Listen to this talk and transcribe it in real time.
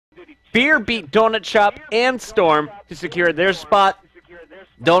Fear beat Donut Shop and Storm to secure their spot.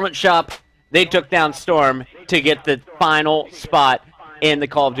 Donut Shop, they took down Storm to get the final spot in the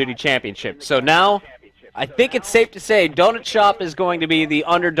Call of Duty Championship. So now, I think it's safe to say Donut Shop is going to be the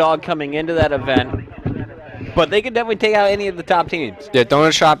underdog coming into that event. But they could definitely take out any of the top teams. Yeah,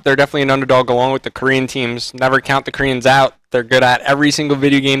 Donut Shop, they're definitely an underdog along with the Korean teams. Never count the Koreans out. They're good at every single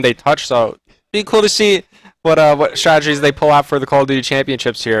video game they touch, so it'd be cool to see what strategies they pull out for the Call of Duty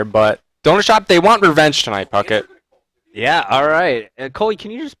Championships here. But Donut Shop, they want revenge tonight, Puckett. Yeah, all right. Coley,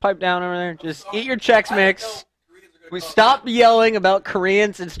 can you just pipe down over there? Just eat your Chex Mix. We stopped yelling about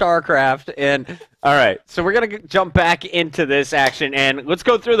Koreans and StarCraft. And all right, so we're going to jump back into this action. And let's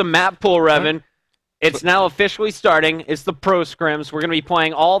go through the map pool, Revan. It's now officially starting. It's the Pro Scrims. We're going to be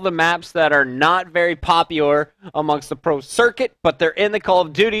playing all the maps that are not very popular amongst the Pro Circuit, but they're in the Call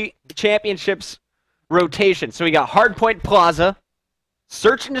of Duty Championships rotation. So we got Hardpoint Plaza,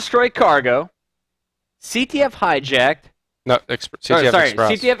 Search and Destroy Cargo, CTF Hijacked. No, CTF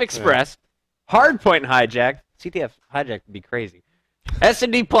Express. CTF Express. Yeah. Hardpoint Hijacked. CTF Hijacked would be crazy.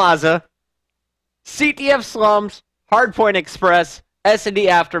 S&D Plaza, CTF Slums, Hardpoint Express, S&D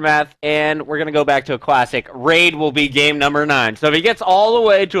Aftermath, and we're going to go back to a classic. Raid will be game number 9. So if he gets all the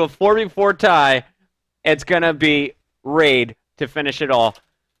way to a 4v4 tie, it's going to be Raid to finish it all.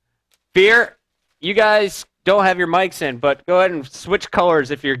 Fear, you guys don't have your mics in, but go ahead and switch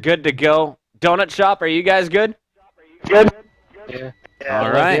colors if you're good to go. Donut Shop, are you guys good? Good. Yeah.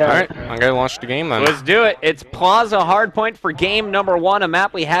 All right. I'm going to launch the game then. Let's do it. It's Plaza Hardpoint for game number 1, a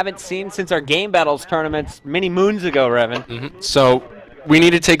map we haven't seen since our Game Battles tournaments many moons ago, Revan. So we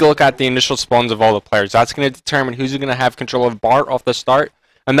need to take a look at the initial spawns of all the players. That's going to determine who's going to have control of BART off the start.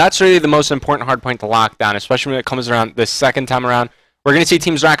 And that's really the most important hardpoint to lock down, especially when it comes around the second time around. We're going to see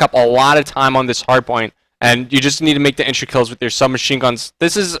teams rack up a lot of time on this hardpoint, and you just need to make the entry kills with your submachine guns.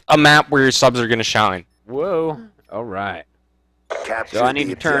 This is a map where your subs are going to shine. Whoa. All right. So I need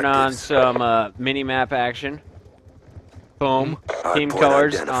to turn on some mini-map action. Boom. Team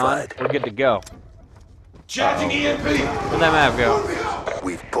colors on. We're good to go. Where'd that map go?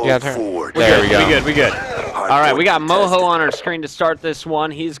 We've pulled forward. There we go. We good. All right, we got Moho on our screen to start this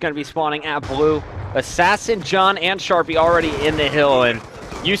one. He's going to be spawning at blue. Assassin, John, and Sharpie already in the hill, and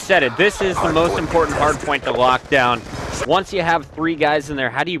you said it. This is the most important hardpoint to lock down. Once you have 3 guys in there,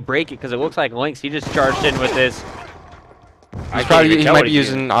 how do you break it? Because it looks like Lynx, he just charged in with this. He might be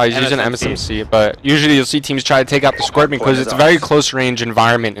using MSMC, but usually you'll see teams try to take out the Scorpion because it's a very close range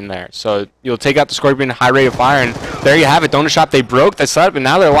environment in there. So you'll take out the Scorpion, high rate of fire, and there you have it. Donut Shop, they broke the setup, and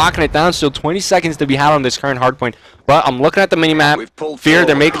now they're locking it down. Still 20 seconds to be had on this current hardpoint. But I'm looking at the minimap. Fear,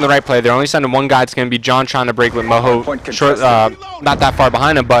 they're making the right play. They're only sending one guy. It's going to be John trying to break with Moho short, not that far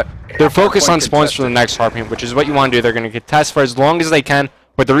behind him, but they're focused on spawns for the next hardpoint, which is what you want to do. They're going to contest for as long as they can.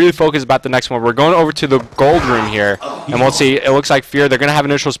 But they're really focused about the next one. We're going over to the gold room here, and we'll see. It looks like Fear. They're going to have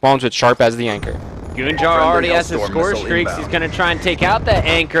initial spawns with Sharp as the anchor. Gunjar already has his score streaks. He's going to try and take out that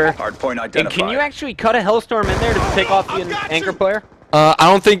anchor. And can you actually cut a Hellstorm in there to take off the anchor player? I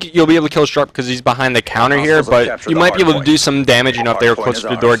don't think you'll be able to kill Sharp because he's behind the counter here, but you might be able to do some damage, if they were close to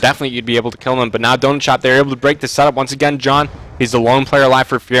the door. Definitely you'd be able to kill them, but now Donut Shop, they're able to break the setup. Once again, John, he's the lone player alive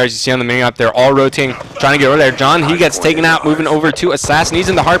for Fear. As you see on the mini-map, they're all rotating, trying to get over there. John, he gets taken out, moving over to Assassin. He's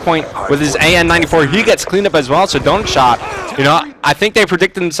in the hardpoint with his AN-94. He gets cleaned up as well, so Donut Shop, I think they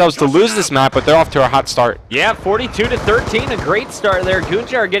predicted themselves to lose this map, but they're off to a hot start. Yeah, 42-13, a great start there.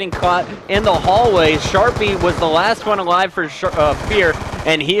 Gunjar getting caught in the hallway. Sharpie was the last one alive for Fear,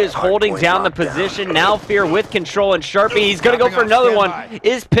 and he is holding down the position. Now Fear with control, and Sharpie, he's going to go for another one,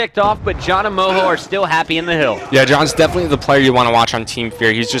 is picked off, but John and Moho are still happy in the hill. Yeah, John's definitely the player you want to watch on Team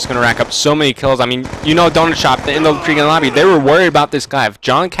Fear. He's just going to rack up so many kills. I mean, Donut Shop, in the freaking lobby, they were worried about this guy. If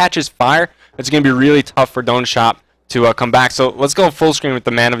John catches fire, it's going to be really tough for Donut Shop to come back. So let's go full screen with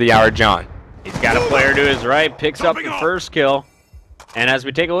the man of the hour, John. He's got a player to his right, picks up the first kill. And as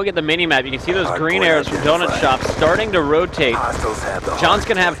we take a look at the mini-map, you can see those green arrows from Donut Shop starting to rotate. John's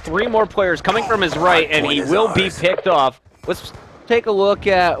going to have 3 more players coming from his right, and he will be picked off. Let's take a look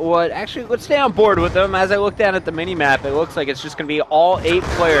at let's stay on board with them. As I look down at the mini-map, it looks like it's just going to be all 8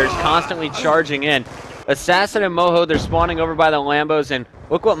 players constantly charging in. Assassin and Moho, they're spawning over by the Lambos, and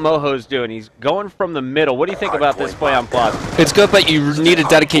look what Moho's doing. He's going from the middle. What do you think about this play on Plaza? It's good, but you need to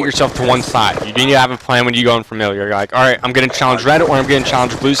dedicate yourself to one side. You need to have a plan when you go in from middle. You're like, all right, I'm going to challenge red or I'm going to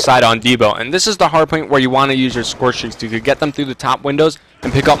challenge blue side on Debo. And this is the hard point where you want to use your score streaks to get them through the top windows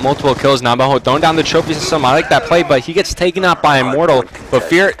and pick up multiple kills. Now Moho throwing down the trophy system. I like that play, but he gets taken out by Immortal. But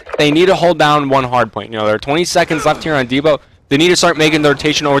Fear, they need to hold down one hard point. There are 20 seconds left here on Debo. they need to start making the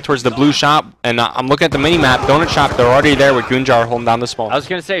rotation over towards the blue shop. And I'm looking at the mini-map. Donut Shop, they're already there with Gunjar holding down the spawn. I was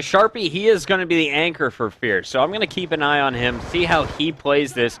going to say, Sharpie, he is going to be the anchor for Fear. So I'm going to keep an eye on him, see how he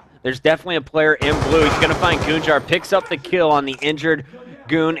plays this. There's definitely a player in blue. He's going to find Gunjar, picks up the kill on the injured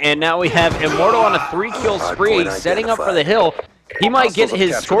Goon. And now we have Immortal on a 3-kill spree, setting up for the hill. He might get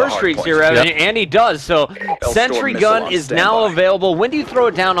his score streaks here, Evan, and he does. So Sentry Gun is now available. When do you throw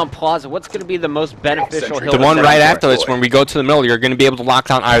it down on Plaza? What's going to be the most beneficial hill? The one right after this, when we go to the middle, you're going to be able to lock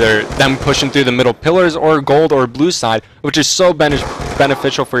down either them pushing through the middle pillars or gold or blue side, which is so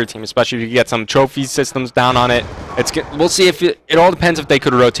beneficial for your team, especially if you get some trophy systems down on it. We'll see if it all depends if they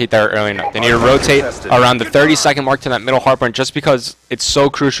could rotate there early enough. They need to rotate around the 30-second mark to that middle hardpoint just because it's so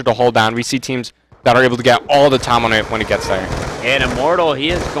crucial to hold down. We see teams that are able to get all the time on it when it gets there. And Immortal, he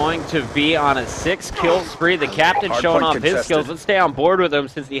is going to be on a 6-kill spree. The captain showing off his skills. Let's stay on board with him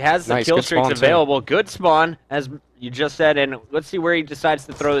since he has the kill streaks available. Good spawn, as you just said, and let's see where he decides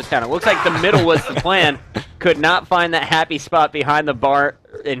to throw this down. It looks like the middle was the plan. Could not find that happy spot behind the bar,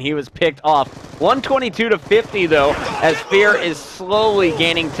 and he was picked off. 122 to 50, though, as Fear is slowly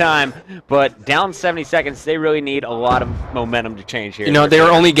gaining time, but down 70 seconds, they really need a lot of momentum to change here. You know, they were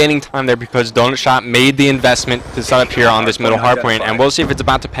only gaining time there because Donut Shop made the investment to set up here on this middle hardpoint, and we'll see if it's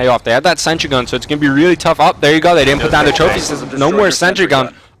about to pay off. They have that sentry gun, so it's going to be really tough. Oh, there you go. They didn't put down the trophy system. No more sentry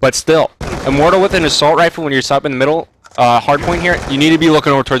gun, but still. Immortal with an assault rifle when you're set up in the middle hardpoint here, you need to be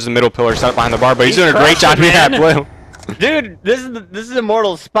looking over towards the middle pillar set up behind the bar, but he's doing a great job being that blue. Dude, this is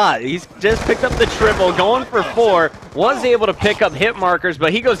Immortal's spot. He's just picked up the triple, going for 4. Was able to pick up hit markers,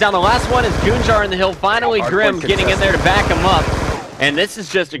 but he goes down. The last one is Gunjar in the hill. Finally, Grim getting in there to back him up. And this is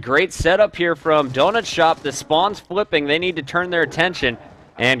just a great setup here from Donut Shop. The spawn's flipping. They need to turn their attention.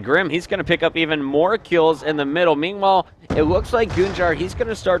 And Grim, he's going to pick up even more kills in the middle. Meanwhile, it looks like Gunjar, he's going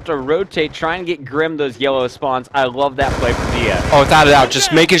to start to rotate, try and get Grim those yellow spawns. I love that play from Diaz. Oh, without a doubt.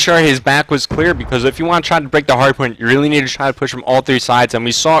 Just making sure his back was clear, because if you want to try to break the hardpoint, you really need to try to push from all 3 sides. And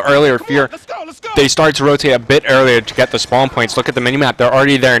we saw earlier, Fear, they started to rotate a bit earlier to get the spawn points. Look at the minimap. They're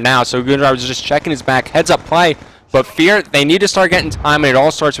already there now. So Gunjar was just checking his back. Heads up play. But Fear, they need to start getting time, and it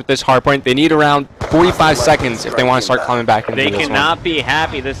all starts with this hardpoint. They need around 45 seconds if they want to start climbing back into this one. They cannot be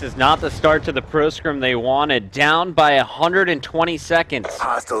happy. This is not the start to the pro scrim they wanted. Down by 120 seconds.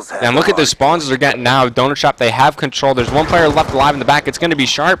 And look at the spawns they're getting now. Donut Shop, they have control. There's one player left alive in the back. It's going to be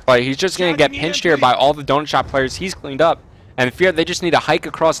Sharp, but he's just going to get pinched here by all the Donut Shop players he's cleaned up. And Fear, they just need to hike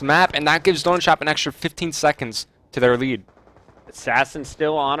across the map, and that gives Donut Shop an extra 15 seconds to their lead. Assassin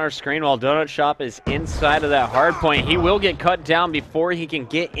still on our screen while Donut Shop is inside of that hard point. He will get cut down before he can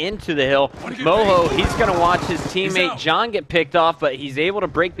get into the hill. Moho, he's going to watch his teammate John get picked off, but he's able to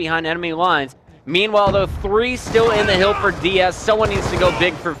break behind enemy lines. Meanwhile, though, 3 still in the hill for DS. Someone needs to go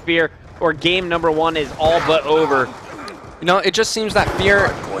big for Fear, or game number 1 is all but over. You know, it just seems that Fear,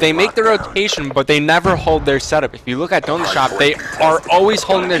 they make the rotation, but they never hold their setup. If you look at Donut Shop, they are always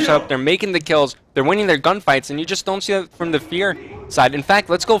holding their setup. They're making the kills. They're winning their gunfights, and you just don't see that from the Fear side. In fact,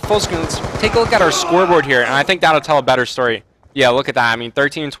 let's go full screen. Let's take a look at our scoreboard here, and I think that'll tell a better story. Yeah, look at that. I mean,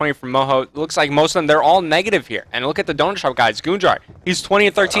 13 and 20 from Moho. It looks like most of them, they're all negative here. And look at the Donut Shop guys. Gunjar, he's 20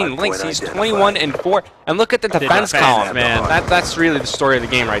 and 13. Lynx, he's 21 and 4. And look at the defense column. Man. That's really the story of the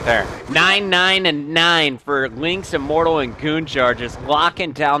game right there. 9, 9, and 9 for Lynx, Immortal, and Gunjar, just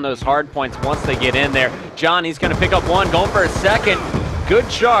locking down those hard points once they get in there. John, he's going to pick up 1, going for a second. Good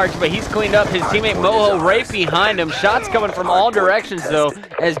charge, but he's cleaned up his teammate Moho right behind him. Shots coming from all directions, though.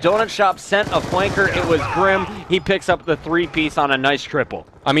 As Donut Shop sent a flanker, it was Grim. He picks up the 3-piece on a nice triple.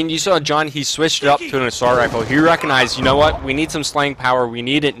 I mean, you saw John, he switched it up to an assault rifle. He recognized, you know what, we need some slaying power. We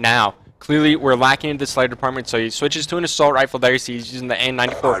need it now. Clearly, we're lacking in the Slayer department, so he switches to an assault rifle there. You see he's using the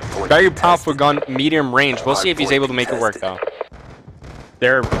N94. Very powerful gun, medium range. We'll see if he's able to make it work, though.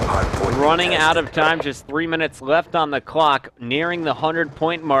 They're running out of time, just 3 minutes left on the clock, nearing the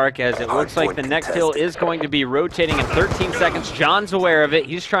 100-point mark, as it looks like the next hill is going to be rotating in 13 seconds. John's aware of it.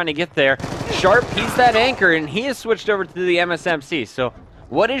 He's trying to get there. Sharp, he's that anchor, and he has switched over to the MSMC. So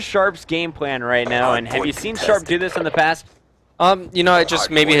what is Sharp's game plan right now, and have you seen Sharp do this in the past? You know, it just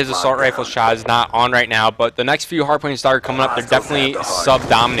maybe his assault rifle shot is not on right now, but the next few hardpoints that are coming up, they're definitely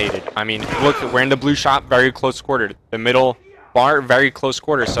sub-dominated. I mean, look, we're in the blue shop, very close quarter. The middle bar, very close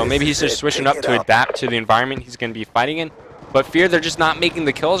quarter, so maybe he's just switching up to adapt to the environment he's going to be fighting in. But Fear, they're just not making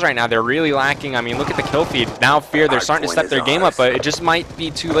the kills right now. They're really lacking. I mean, look at the kill feed. Now Fear, they're starting to step their game up, but it just might be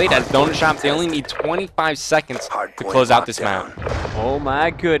too late. As Donut Shop, they only need 25 seconds to close out this map. Oh my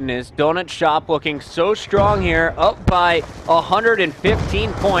goodness, Donut Shop looking so strong here, up by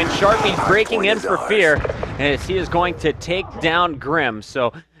 115 points. Sharpie's breaking in for Fear, as he is going to take down Grim.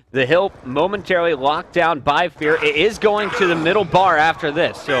 So The hill momentarily locked down by Fear. It is going to the middle bar after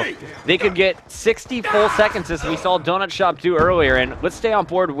this, so they could get 60 full seconds as we saw Donut Shop do earlier. And let's stay on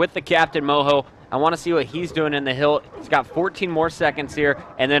board with the captain, Moho. I want to see what he's doing in the hill. He's got 14 more seconds here,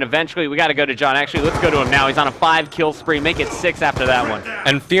 and then eventually we got to go to John. Actually, let's go to him now. He's on a 5-kill spree. Make it 6 after that one.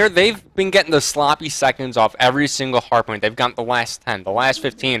 And Fear, they've been getting the sloppy seconds off every single hardpoint. They've gotten the last 10, the last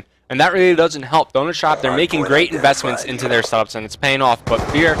 15. And that really doesn't help. Donut Shop, they're making great investments into their setups, and it's paying off. But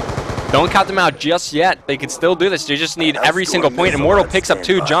Fear, don't count them out just yet. They could still do this. They just need every single point. Immortal picks up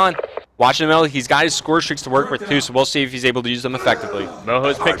 2. John, watching him, he's got his score streaks to work with too, so we'll see if he's able to use them effectively.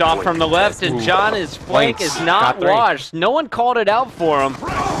 Moho's picked off from the left, and John, his flank is not washed. No one called it out for him,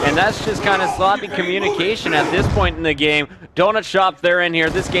 and that's just kind of sloppy communication at this point in the game. Donut Shop, they're in here.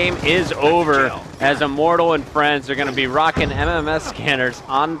 This game is over as Immortal and friends are going to be rocking MMS scanners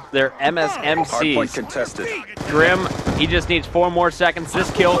on their MSMCs. Grim, he just needs 4 more seconds.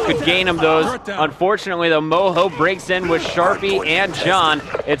 This kill could gain him those. Unfortunately, though, Moho breaks in with Sharpie and John.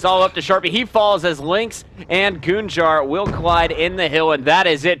 It's all up to Sharpie. He falls as Lynx and Goonjar will collide in the hill, and that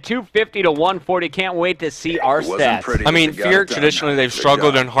is it. 250 to 140. Can't wait to see our stats. I mean, Fear, traditionally, they've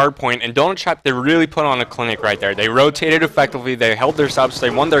struggled in hardpoint, and Donut Shop, they really put on a clinic right there. They rotated effectively. They held their subs. They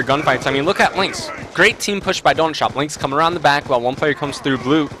won their gunfights. I mean, look at Lynx. Great team push by Donut Shop. Lynx coming around the back while one player comes through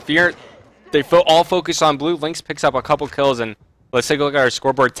blue. Fear, they all focus on blue. Lynx picks up a couple kills, and let's take a look at our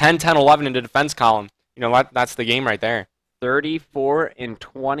scoreboard. 10, 10, 11 in the defense column. You know what? That's the game right there. 34 and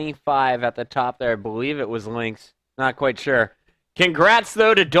 25 at the top there. I believe it was Lynx. Not quite sure. Congrats,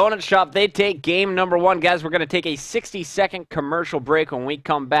 though, to Donut Shop. They take game number 1. Guys, we're going to take a 60-second commercial break. When we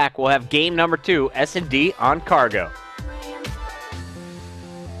come back, we'll have game number 2, S&D on Cargo.